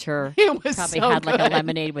temperature. It was Probably so had like a good.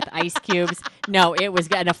 lemonade with ice cubes. No, it was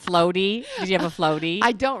and a floaty. Did you have a floaty?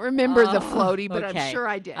 I don't remember the floaty, but okay. I'm sure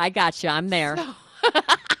I did. I got you. I'm there.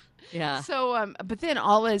 Yeah. So, but then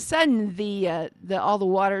all of a sudden, all the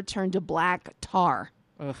water turned to black tar.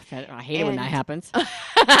 Ugh, I hate it when that happens.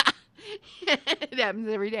 It happens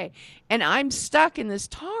every day, and I'm stuck in this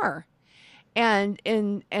tar, and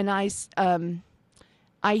I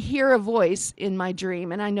hear a voice in my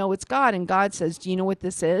dream, and I know it's God, and God says, "Do you know what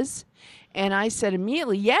this is?" And I said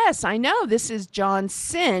immediately, "Yes, I know. This is John's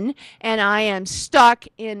sin, and I am stuck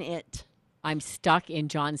in it." I'm stuck in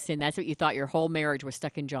John's sin. That's what you thought. Your whole marriage was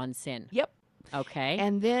stuck in John's sin. Yep. Okay.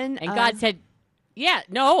 And then God said, "Yeah,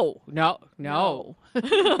 no." God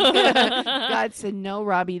said, "No,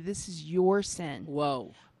 Robbie, this is your sin.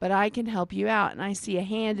 Whoa. But I can help you out." And I see a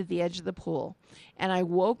hand at the edge of the pool, and I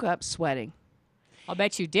woke up sweating. I'll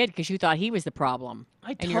bet you did because you thought he was the problem.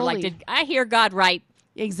 And you're like, did I hear God right?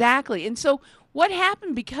 Exactly. And so what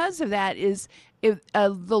happened because of that is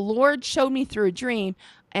the Lord showed me through a dream,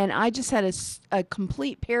 and I just had a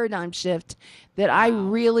complete paradigm shift that I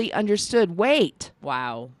really understood. Wait.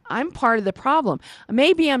 Wow. I'm part of the problem.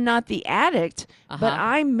 Maybe I'm not the addict, but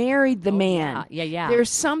I married the man. Yeah. There's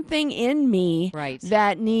something in me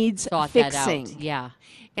that needs fixing. That out. Yeah.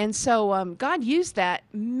 And so God used that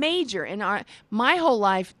major, and my whole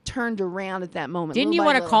life turned around at that moment. Didn't you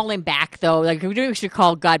want to call him back, though? Like, we should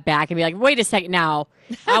call God back and be like, wait a second now.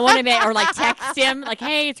 I want to or like text him, like,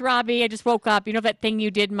 hey, it's Robbie. I just woke up. You know that thing you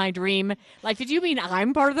did in my dream? Like, did you mean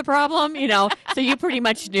I'm part of the problem? You know, so you pretty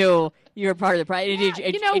much knew you were part of the problem.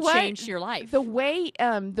 It changed your life. The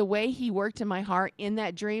way he worked in my heart in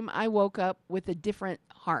that dream, I woke up with a different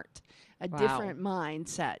heart. A different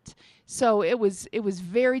mindset. So it was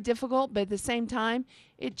very difficult, but at the same time,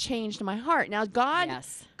 it changed my heart. Now, God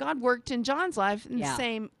worked in John's life in the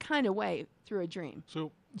same kind of way through a dream.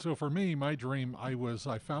 So for me, my dream, I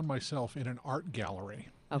found myself in an art gallery.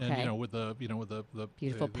 Okay. And with the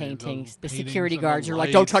beautiful paintings. The paintings security and guards the are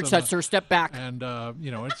like, "Don't touch lights that, sir. Step back." And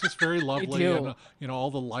it's just very lovely. And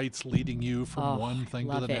all the lights leading you from one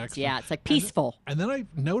thing to the next. Yeah, it's like peaceful. And then I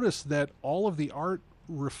noticed that all of the art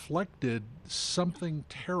reflected something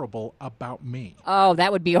terrible about me. Oh,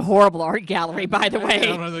 that would be a horrible art gallery, by the way.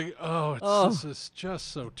 And I think, this is just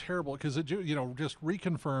so terrible because it, just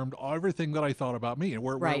reconfirmed everything that I thought about me, and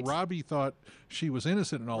where Robbie thought she was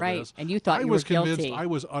innocent in all this, and you thought I you was were convinced guilty. I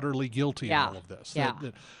was utterly guilty in all of this.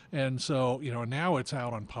 And so now it's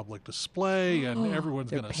out on public display, and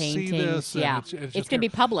everyone's going to see this. Yeah, and it's going to be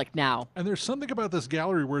public now. And there's something about this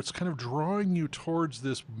gallery where it's kind of drawing you towards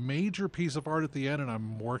this major piece of art at the end, and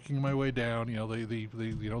I'm working my way down.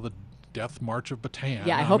 The Death March of Bataan.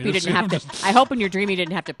 Yeah, I hope you didn't have to. I hope in your dream you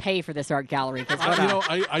didn't have to pay for this art gallery.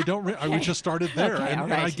 I don't. We just started there, Okay,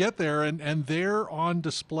 and I get there, and there on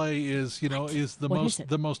display is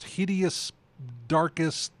the most hideous,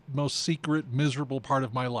 darkest, most secret, miserable part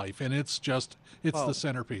of my life, and it's the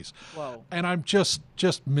centerpiece. Whoa. And I'm just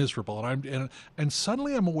miserable, and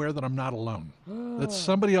suddenly I'm aware that I'm not alone. That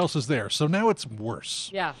somebody else is there. So now it's worse.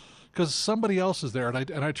 Yeah. Because somebody else is there,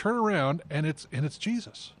 and I turn around, and it's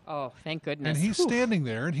Jesus. Oh, thank goodness. And he's standing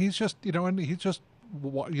there, and he's just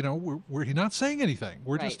we're not saying anything.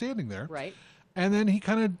 We're just standing there. Right. And then he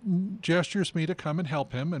kind of gestures me to come and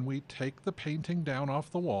help him, and we take the painting down off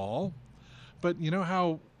the wall. But you know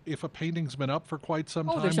how if a painting's been up for quite some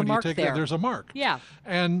time, there's a when mark you take there. it, there's a mark. Yeah.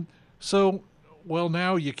 And so, well,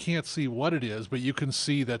 now you can't see what it is, but you can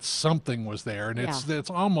see that something was there, and it's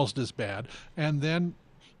almost as bad. And then,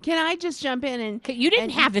 can I just jump in and you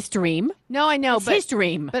didn't have this dream? No, I know, it's his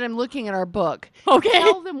dream. But I'm looking at our book. Okay.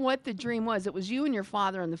 Tell them what the dream was. It was you and your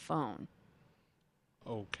father on the phone.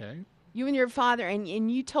 Okay. You and your father, and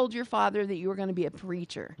you told your father that you were going to be a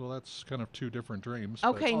preacher. Well, that's kind of two different dreams.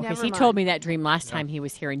 Okay, never mind. He told me that dream last time he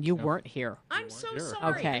was here, and you weren't here. I'm so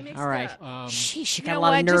sorry. Okay, all right. Sheesh, you got a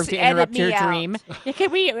lot of nerve to interrupt your dream.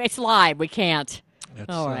 It's live. We can't.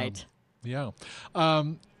 All right. Yeah.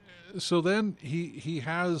 So then he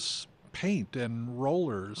has paint and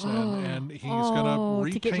rollers, and he's going to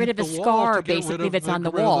repaint get rid of the a wall, scar, to get basically, rid of that's on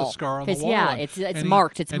the get rid of wall. scar on the 'Cause, wall. yeah, it's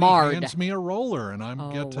marked, it's marred. He hands me a roller, and I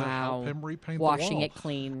get to help him repaint the wall. Washing it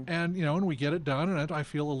clean. And, and we get it done, and I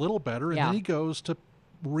feel a little better. And then he goes to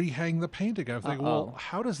rehang the painting. I think, well,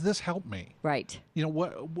 how does this help me? Right. What's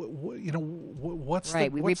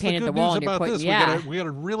right. the, we what's repainted the good the wall news about this? Yeah. We got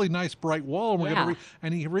a really nice bright wall, and Yeah.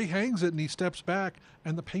 and he rehangs it, and he steps back,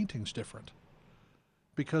 and the painting's different.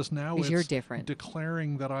 Because now it's you're different.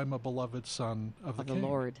 declaring that I'm a beloved son of the King.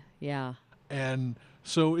 Lord. Yeah. And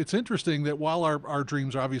so it's interesting that while our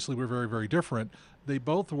dreams obviously were very, very different, they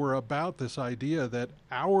both were about this idea that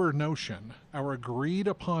our notion, our agreed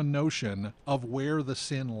upon notion of where the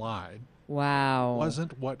sin lied,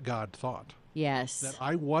 wasn't what God thought. Yes. That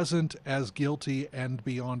I wasn't as guilty and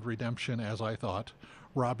beyond redemption as I thought.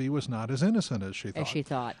 Robbie was not as innocent as she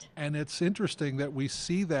thought. And it's interesting that we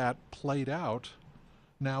see that played out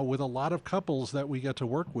now with a lot of couples that we get to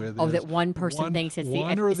work with. That one person thinks it's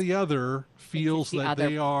one or the other feels that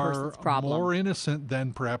they are more innocent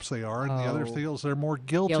than perhaps they are, and the other feels they're more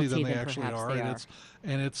guilty than they actually are.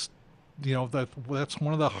 And it's that's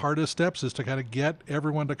one of the hardest steps, is to kind of get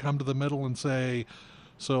everyone to come to the middle and say,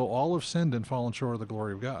 so all have sinned and fallen short of the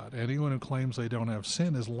glory of God. Anyone who claims they don't have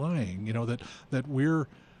sin is lying. That we're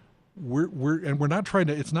not trying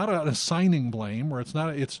to. It's not an assigning blame, or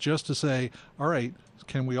it's just to say, all right,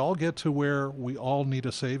 can we all get to where we all need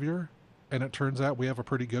a Savior? And it turns out we have a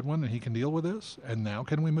pretty good one, and He can deal with this. And now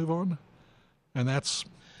can we move on? And that's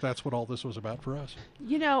what all this was about for us.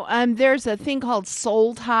 There's a thing called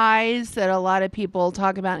soul ties that a lot of people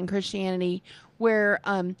talk about in Christianity, where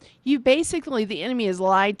you basically, the enemy has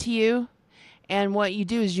lied to you. And what you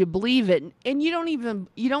do is you believe it, and you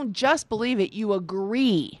don't just believe it, you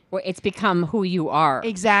agree. Well, it's become who you are.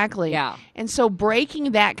 Exactly. Yeah. And so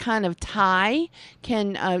breaking that kind of tie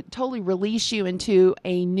can totally release you into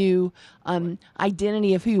a new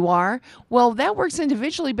identity of who you are. Well, that works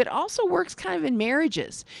individually, but also works kind of in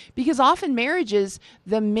marriages, because often marriages,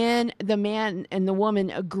 the man and the woman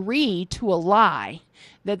agree to a lie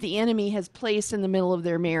that the enemy has placed in the middle of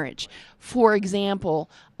their marriage. For example,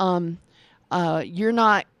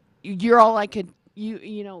 you're all I could,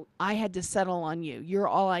 I had to settle on you. You're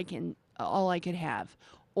all I could have.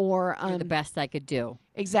 Or, you're the best I could do.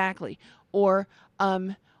 Exactly. Or,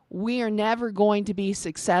 we are never going to be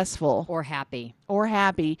successful. Or happy.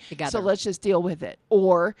 Together. So let's just deal with it.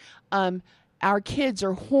 Or, our kids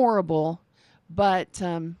are horrible, but,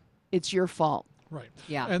 it's your fault. Right.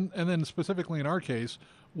 Yeah. And then specifically in our case,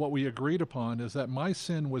 what we agreed upon is that my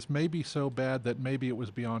sin was maybe so bad that maybe it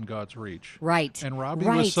was beyond God's reach. Right. And Robbie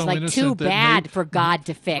was so innocent too that bad for God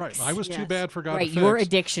to fix. Right. I was too bad for God to fix. Your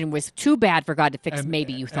addiction was too bad for God to fix,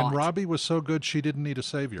 maybe you thought. And Robbie was so good she didn't need a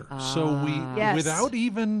Savior. So we, without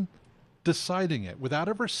even deciding it, without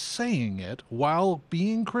ever saying it, while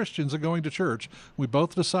being Christians and going to church, we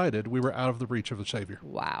both decided we were out of the reach of the Savior.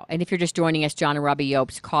 Wow. And if you're just joining us, John and Robbie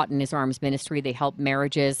Yopes, Caught in His Arms Ministry, they help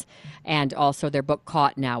marriages, and also their book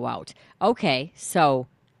Caught now out. Okay, so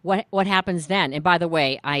what happens then? And by the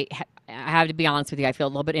way, I have to be honest with you, I feel a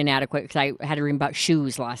little bit inadequate because I had to read about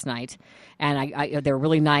shoes last night, and they were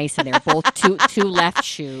really nice, and they were both two left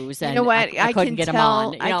shoes, and you know what? I couldn't get them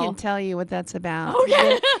on. I can tell you what that's about.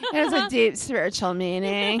 Okay. It has a deep spiritual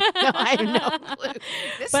meaning. No, I have no clue.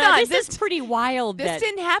 This is pretty wild. This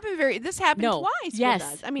didn't happen This happened twice with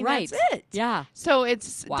us. I mean, that's it. Yeah. So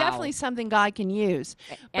it's definitely something God can use.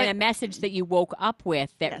 And a message that you woke up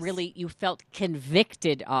with that really you felt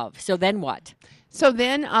convicted of. So then what? So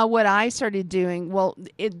then what I started doing,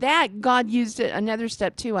 God used it another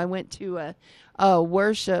step too. I went to a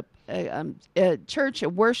worship, a church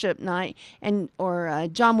at worship night, or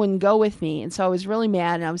John wouldn't go with me. And so I was really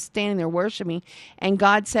mad, and I was standing there worshiping, and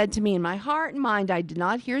God said to me in my heart and mind, I did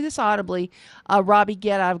not hear this audibly, Robbie,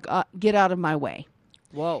 get out of my way.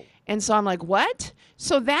 Whoa. And so I'm like, what?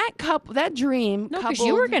 So that dream. No, because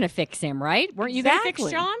you were going to fix him, right? Weren't you going to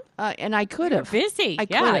fix John? And I could have. Busy.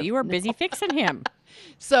 You were busy fixing him.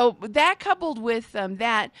 So that coupled with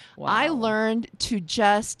that, I learned to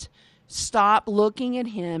just stop looking at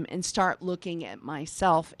him and start looking at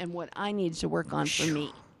myself and what I needed to work on for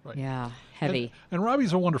me. Right. Yeah, heavy. And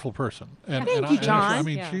Robbie's a wonderful person. And, Thank you, John.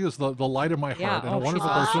 She is the light of my heart and a wonderful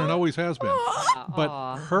person and always has been.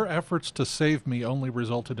 But her efforts to save me only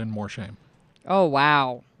resulted in more shame. Oh,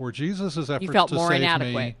 wow. Where Jesus' efforts you felt to more save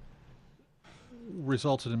inadequate. me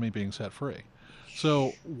resulted in me being set free.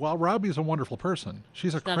 So while Robbie's a wonderful person,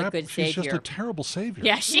 she's just a terrible savior.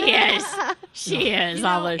 Yeah, she is. She is. You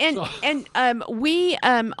know, and we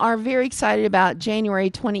are very excited about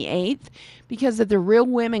January 28th because of the Real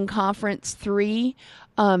Women Conference 3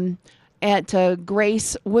 at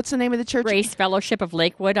Grace. What's the name of the church? Grace Fellowship of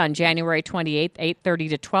Lakewood on January 28th, 8:30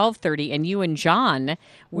 to 12:30. And you and John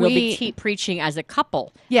will be preaching as a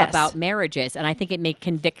couple about marriages. And I think it may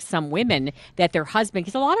convict some women that their husband,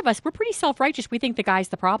 because a lot of us, we're pretty self-righteous. We think the guy's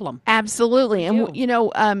the problem. Absolutely. And, you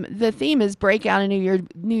know, the theme is break out a new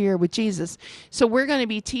year with Jesus. So we're going to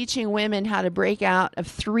be teaching women how to break out of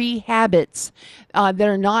 3 habits that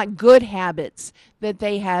are not good habits that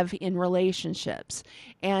they have in relationships.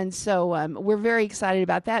 And so we're very excited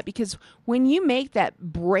about that because when you make that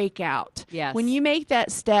breakout, when you make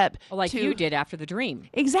that step, like you did after the dream.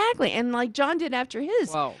 Exactly. And like John did after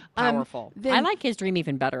his. Whoa, powerful. I like his dream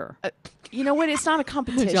even better. You know what? It's not a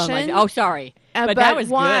competition. Oh, sorry. But that was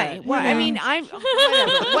why? good. Well, I mean,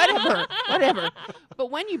 whatever.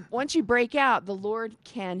 But once you break out, the Lord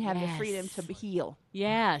can have the freedom to heal.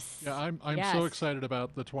 Yes. Yeah, I'm so excited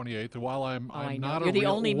about the 28th. While I'm not You're the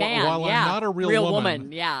only man. While I'm not a real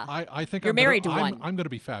woman. Yeah. I think you're married to one. I'm going to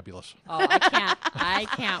be fabulous. Oh, I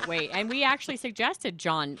can't wait. And we actually suggested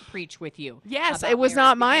John preach with you. Yes, it was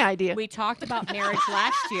not my idea. We talked about marriage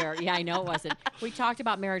last year. Yeah, I know it wasn't. We talked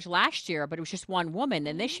about marriage last year, but it was just one woman.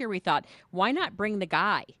 And this year we thought, why not bring the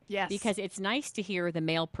guy? Yes. Because it's nice to hear the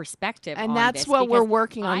male perspective and on that's this, what we're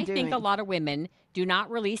working on doing. I think a lot of women do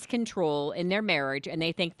not release control in their marriage, and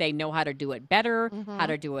they think they know how to do it better, how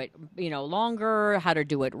to do it, longer, how to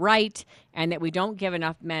do it right, and that we don't give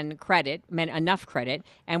enough men enough credit,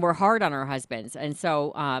 and we're hard on our husbands. And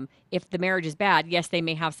so, if the marriage is bad, yes, they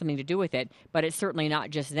may have something to do with it, but it's certainly not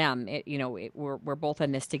just them. We're both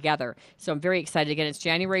in this together. So I'm very excited. Again, it's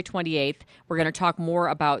January 28th. We're going to talk more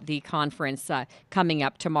about the conference coming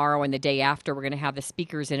up tomorrow and the day after. We're going to have the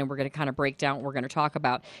speakers in, and we're going to kind of break down what we're going to talk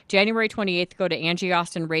about. January 28th, go to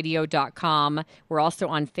AngieAustinRadio.com. We're also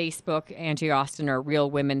on Facebook, Angie Austin or Real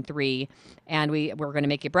Women 3. And we're going to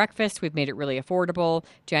make you breakfast. We've made it really affordable.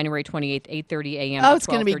 January 28th, 8:30 a.m. Oh, it's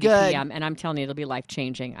going to be good. p.m. And I'm telling you, it'll be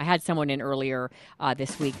life-changing. I had someone in earlier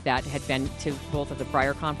this week that had been to both of the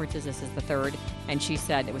prior conferences. This is the third. And she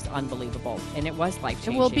said it was unbelievable. And it was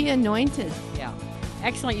life-changing. It will be anointed. Yeah.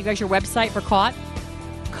 Excellent. You guys, your website for CAUT?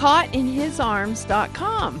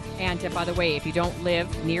 CaughtInHisArms.com. And by the way, if you don't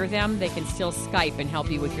live near them, they can still Skype and help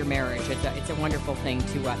you with your marriage. It's a wonderful thing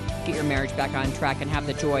to get your marriage back on track and have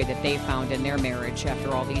the joy that they found in their marriage after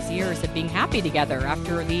all these years of being happy together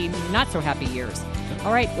after the not so happy years.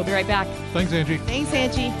 All right, we'll be right back. Thanks, Angie. Thanks,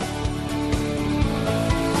 Angie.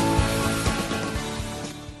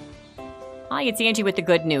 Hi, it's Angie with the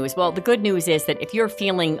good news. Well, the good news is that if you're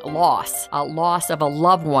feeling loss of a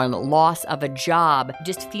loved one, loss of a job,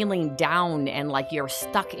 just feeling down and like you're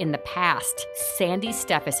stuck in the past, Sandy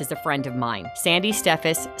Steffes is a friend of mine. Sandy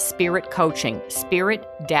Steffes, Spirit Coaching,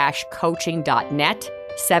 spirit-coaching.net,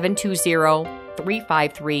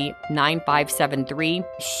 720-353-9573.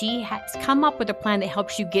 She has come up with a plan that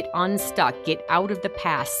helps you get unstuck, get out of the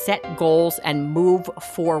past, set goals, and move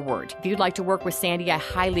forward. If you'd like to work with Sandy, I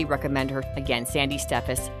highly recommend her. Again, Sandy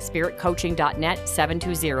Steffes, spiritcoaching.net,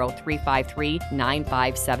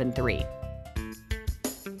 720-353-9573.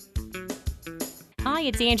 Hi,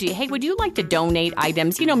 it's Angie. Hey, would you like to donate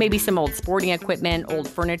items? Maybe some old sporting equipment, old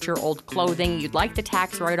furniture, old clothing. You'd like the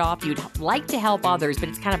tax write-off. You'd like to help others, but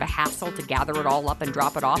it's kind of a hassle to gather it all up and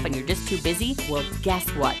drop it off, and you're just too busy? Well, guess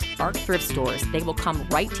what? Arc Thrift Stores, they will come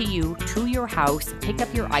right to you, to your house, pick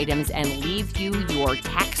up your items, and leave you your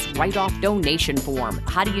tax write-off donation form.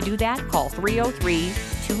 How do you do that? Call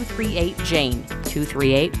 303-238-JANE,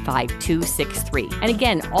 303-238-5263. And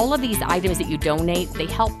again, all of these items that you donate, they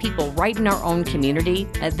help people right in our own community.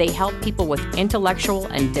 They help people with intellectual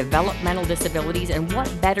and developmental disabilities. And what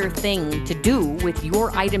better thing to do with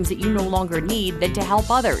your items that you no longer need than to help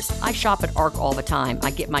others? I shop at ARC all the time.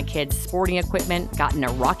 I get my kids sporting equipment, gotten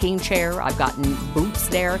a rocking chair, I've gotten boots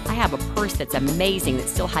there. I have a purse that's amazing that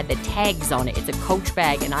still had the tags on it. It's a Coach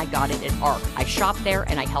bag, and I got it at ARC. I shop there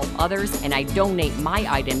and I help others, and I donate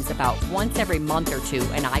my items about once every month or two,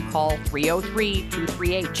 and I call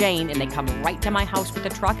 303-238-JANE, and they come right to my house with a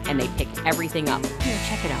truck, and they pick everything up. Here,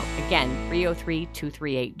 check it out. Again,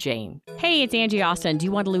 303-238-JANE. Hey, it's Angie Austin. Do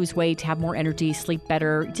you want to lose weight, have more energy, sleep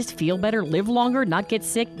better, just feel better, live longer, not get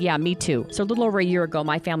sick? Yeah, me too. So a little over a year ago,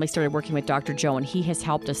 my family started working with Dr. Joe, and he has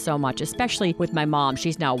helped us so much, especially with my mom.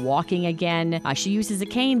 She's now walking again. She uses a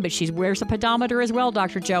cane, but she wears a pedometer as well,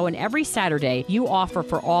 Dr. Joe. And every Saturday, you offer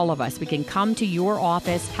for all of us. We can come to your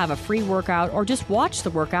office, have a free workout, or just watch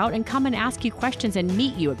the workout and come and ask you questions and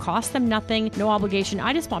meet you. It costs them nothing, no obligation.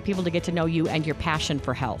 I just want people to get to know you and your passion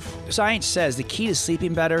for health. Science says the key to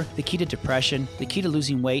sleeping better, the key to depression, the key to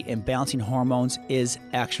losing weight and balancing hormones is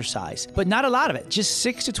exercise. But not a lot of it, just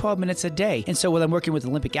 6 to 12 minutes a day. And so whether I'm working with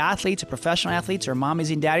Olympic athletes or professional athletes or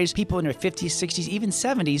mommies and daddies, people in their 50s, 60s, even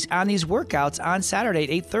 70s on these workouts on Saturday at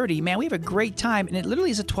 8:30, man, we have a great time. And it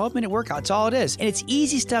literally is a 12-minute workout. It's all it is. And it's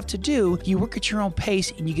easy stuff to do. You work at your own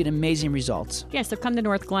pace and you get amazing results. Yeah, so come to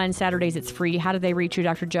North Glen. Saturdays, it's free. How do they reach you,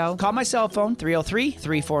 Dr. Joe? Call my cell phone,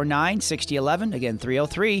 303-349-6011. Again,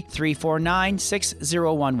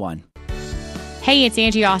 303-349-6011. Hey, it's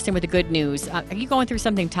Angie Austin with the good news. Are you going through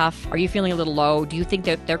something tough? Are you feeling a little low? Do you think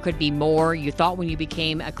that there could be more? You thought when you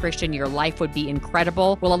became a Christian, your life would be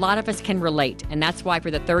incredible? Well, a lot of us can relate. And that's why for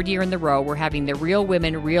the third year in the row, we're having the Real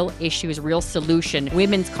Women, Real Issues, Real Solution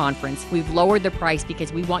Women's Conference. We've lowered the price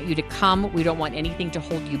because we want you to come. We don't want anything to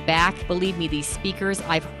hold you back. Believe me, these speakers,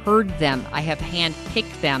 I've heard them. I have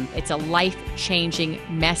handpicked them. It's a life-changing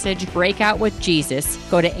message. Break out with Jesus.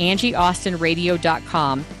 Go to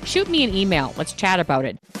AngieAustinRadio.com. Shoot me an email. Let's chat about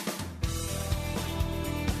it.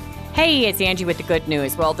 Hey, it's Angie with the good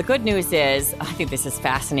news. Well, the good news is, I think this is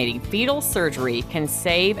fascinating. Fetal surgery can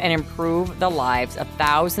save and improve the lives of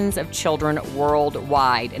thousands of children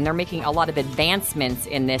worldwide. And they're making a lot of advancements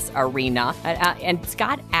in this arena. And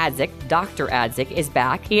Scott Adzik, Dr. Adzik, is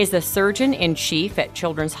back. He is the surgeon-in-chief at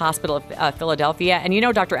Children's Hospital of Philadelphia. And you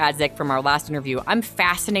know, Dr. Adzik, from our last interview, I'm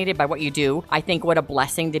fascinated by what you do. I think what a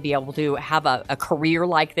blessing to be able to have a career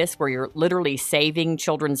like this where you're literally saving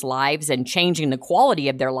children's lives and changing the quality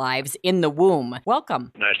of their lives in the womb.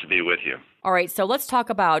 Welcome. Nice to be with you. All right, so let's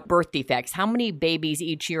talk about birth defects. How many babies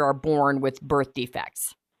each year are born with birth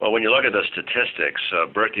defects? Well, when you look at the statistics,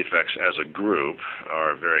 birth defects as a group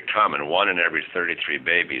are very common. 1 in every 33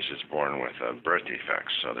 babies is born with birth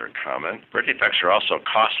defects, so they're common. Birth defects are also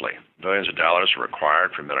costly. Billions of dollars are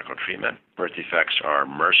required for medical treatment. Birth defects are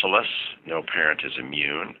merciless. No parent is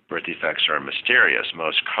immune. Birth defects are mysterious.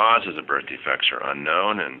 Most causes of birth defects are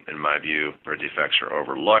unknown, and in my view, birth defects are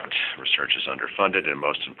overlooked. Research is underfunded, and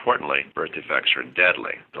most importantly, birth defects are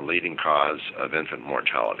deadly, the leading cause of infant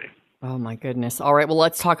mortality. Oh, my goodness. All right. Well,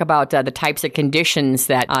 let's talk about the types of conditions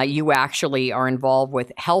that you actually are involved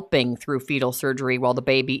with helping through fetal surgery while the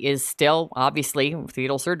baby is still, obviously,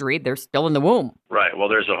 fetal surgery, they're still in the womb. Right. Well,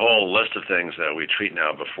 there's a whole list of things that we treat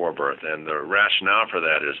now before birth. And the rationale for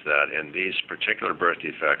that is that in these particular birth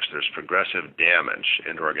defects, there's progressive damage,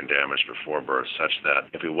 end organ damage before birth, such that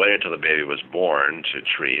if we waited till the baby was born to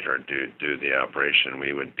treat or do the operation,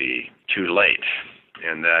 we would be too late.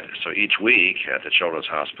 And that, so each week at the Children's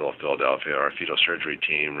Hospital of Philadelphia, our fetal surgery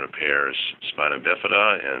team repairs spina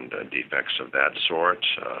bifida and defects of that sort,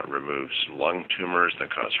 removes lung tumors that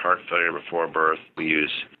cause heart failure before birth. We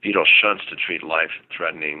use fetal shunts to treat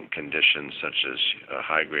life-threatening conditions such as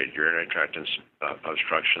high-grade urinary tract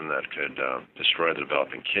obstruction that could destroy the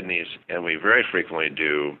developing kidneys. And we very frequently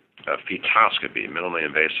do fetoscopy, minimally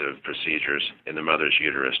invasive procedures in the mother's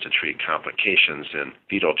uterus to treat complications in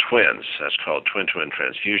fetal twins. That's called twin-twin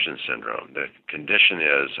transfusion syndrome. The condition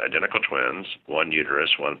is identical twins, one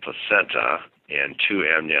uterus, one placenta, and 2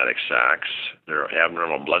 amniotic sacs. There are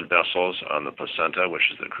abnormal blood vessels on the placenta,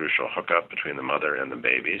 which is the crucial hookup between the mother and the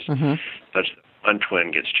babies. Such one twin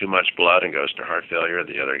gets too much blood and goes to heart failure.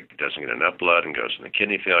 The other doesn't get enough blood and goes into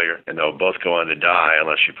kidney failure. And they'll both go on to die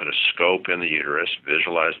unless you put a scope in the uterus,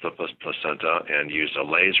 visualize the placenta, and use a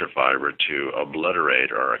laser fiber to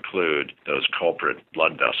obliterate or occlude those culprit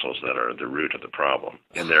blood vessels that are the root of the problem,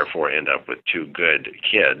 and therefore end up with 2 good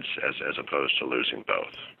kids as opposed to losing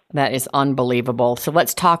both. That is unbelievable. So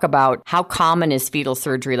let's talk about how common is fetal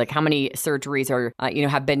surgery? Like how many surgeries are,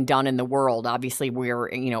 have been done in the world? Obviously, we're,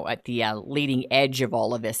 at the leading edge of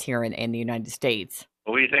all of this here in the United States.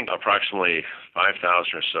 Well, we think approximately 5,000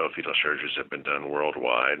 or so fetal surgeries have been done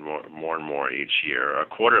worldwide, more and more each year. A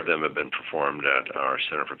quarter of them have been performed at our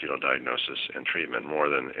Center for Fetal Diagnosis and Treatment, more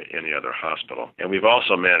than any other hospital. And we've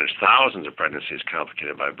also managed thousands of pregnancies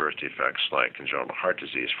complicated by birth defects like congenital heart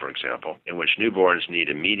disease, for example, in which newborns need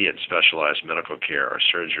immediate specialized medical care or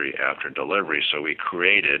surgery after delivery. So we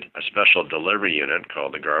created a special delivery unit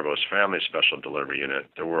called the Garbos Family Special Delivery Unit,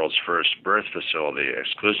 the world's first birth facility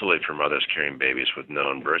exclusively for mothers carrying babies with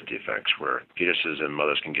known birth defects, where fetuses and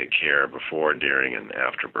mothers can get care before, during, and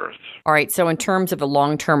after birth. All right, so in terms of the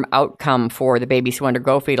long-term outcome for the babies who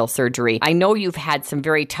undergo fetal surgery, I know you've had some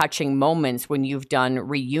very touching moments when you've done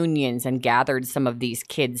reunions and gathered some of these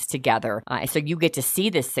kids together. So you get to see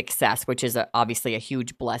this success, which is obviously a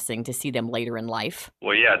huge blessing to see them later in life.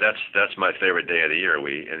 Well, yeah, that's my favorite day of the year.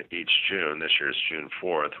 Each June, this year is June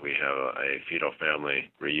 4th, we have a fetal family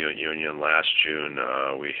reunion. Last June,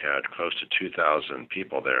 we had close to 2,000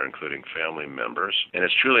 people there, including family members. And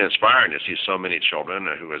it's truly inspiring to see so many children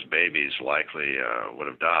who as babies likely would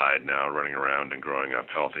have died now running around and growing up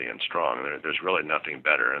healthy and strong. There's really nothing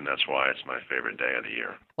better, and that's why it's my favorite day of the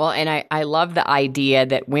year. Well, and I love the idea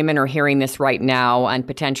that women are hearing this right now, and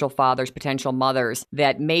potential fathers, potential mothers,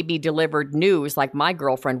 that maybe delivered news like my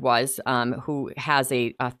girlfriend was, who has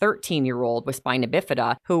a 13-year-old with spina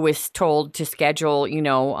bifida, who was told to schedule,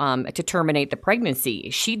 to terminate the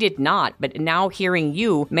pregnancy. She did not, but now hearing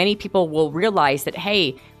you, many people will realize that,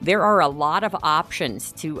 hey, there are a lot of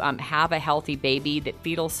options to have a healthy baby, that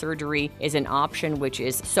fetal surgery is an option which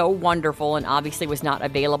is so wonderful and obviously was not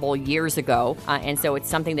available years ago. And so it's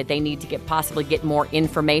something that they need to possibly get more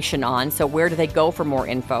information on. So where do they go for more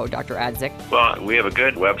info, Dr. Adzik? Well, we have a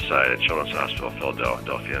good website at Children's Hospital of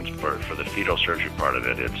Philadelphia. And for the fetal surgery part of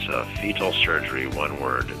it, it's fetalsurgery, one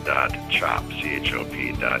word, .chop,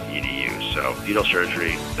 CHOP.edu. So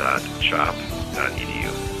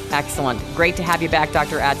fetalsurgery.chop.edu. Excellent. Great to have you back,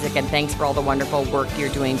 Dr. Adzik, and thanks for all the wonderful work you're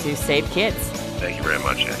doing to save kids. Thank you very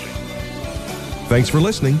much, Angie. Thanks for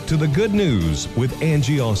listening to The Good News with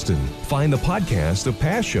Angie Austin. Find the podcast of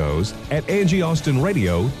past shows at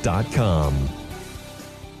angieaustinradio.com.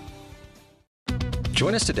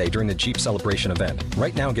 Join us today during the Jeep Celebration event.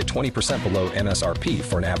 Right now, get 20% below MSRP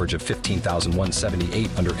for an average of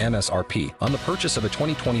 $15,178 under MSRP on the purchase of a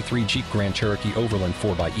 2023 Jeep Grand Cherokee Overland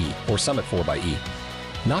 4xE or Summit 4xE.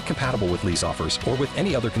 Not compatible with lease offers or with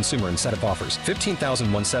any other consumer incentive offers.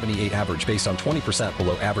 $15,178 average based on 20%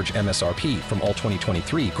 below average MSRP from all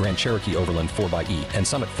 2023 Grand Cherokee Overland 4xE and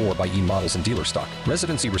Summit 4xE models in dealer stock.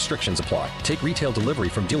 Residency restrictions apply. Take retail delivery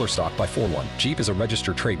from dealer stock by 4/1. Jeep is a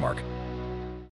registered trademark.